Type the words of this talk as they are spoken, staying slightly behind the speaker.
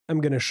I'm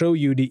gonna show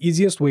you the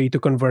easiest way to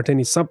convert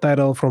any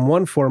subtitle from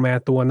one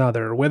format to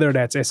another, whether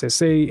that's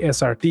SSA,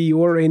 SRT,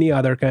 or any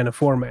other kind of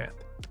format.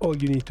 All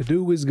you need to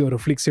do is go to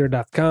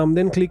Flixier.com,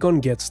 then click on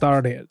Get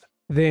Started.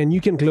 Then you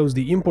can close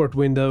the import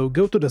window,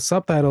 go to the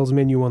Subtitles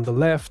menu on the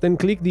left, and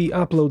click the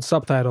Upload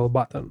Subtitle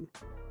button.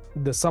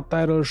 The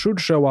subtitle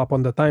should show up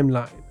on the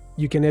timeline.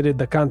 You can edit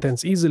the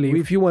contents easily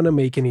if you want to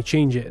make any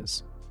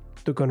changes.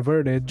 To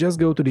convert it, just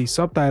go to the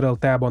Subtitle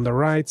tab on the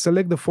right,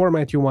 select the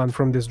format you want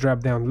from this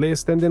drop-down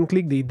list, and then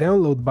click the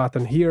Download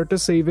button here to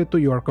save it to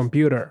your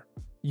computer.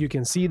 You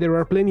can see there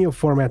are plenty of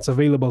formats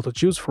available to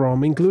choose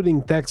from,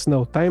 including text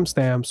note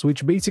timestamps,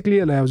 which basically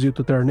allows you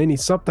to turn any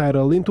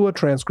subtitle into a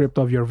transcript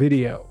of your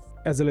video.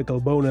 As a little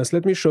bonus,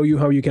 let me show you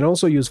how you can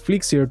also use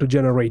Flixier to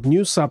generate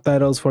new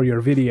subtitles for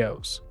your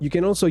videos. You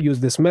can also use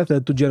this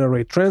method to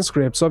generate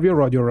transcripts of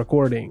your audio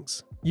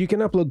recordings. You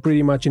can upload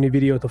pretty much any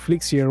video to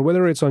Flixier,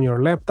 whether it's on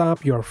your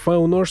laptop, your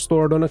phone, or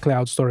stored on a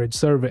cloud storage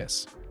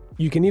service.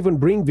 You can even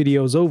bring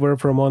videos over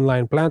from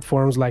online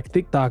platforms like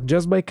TikTok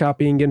just by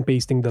copying and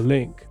pasting the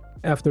link.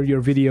 After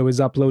your video is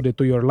uploaded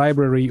to your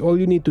library, all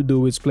you need to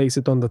do is place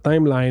it on the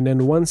timeline,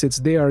 and once it's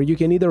there, you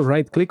can either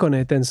right-click on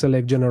it and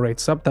select Generate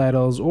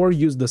Subtitles or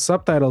use the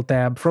Subtitle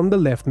tab from the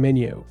left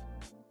menu.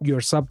 Your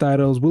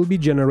subtitles will be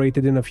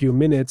generated in a few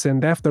minutes,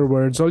 and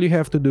afterwards, all you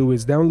have to do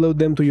is download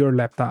them to your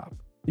laptop.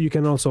 You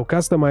can also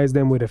customize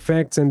them with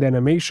effects and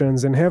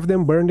animations and have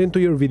them burned into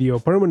your video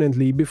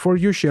permanently before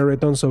you share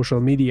it on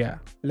social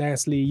media.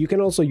 Lastly, you can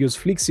also use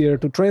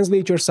Flixier to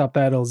translate your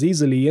subtitles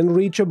easily and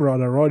reach a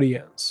broader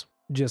audience.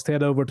 Just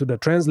head over to the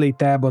Translate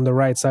tab on the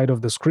right side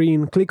of the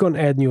screen, click on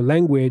Add New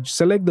Language,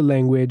 select the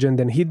language, and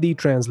then hit the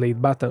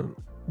Translate button.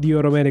 The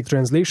automatic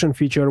translation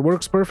feature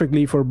works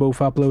perfectly for both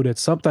uploaded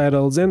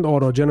subtitles and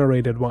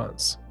auto-generated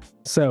ones.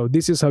 So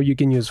this is how you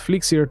can use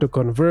Flixier to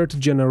convert,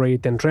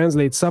 generate, and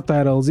translate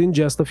subtitles in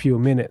just a few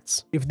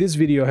minutes. If this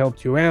video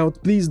helped you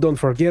out, please don't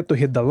forget to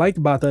hit the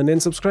like button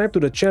and subscribe to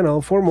the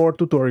channel for more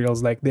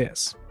tutorials like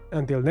this.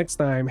 Until next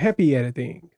time, happy editing!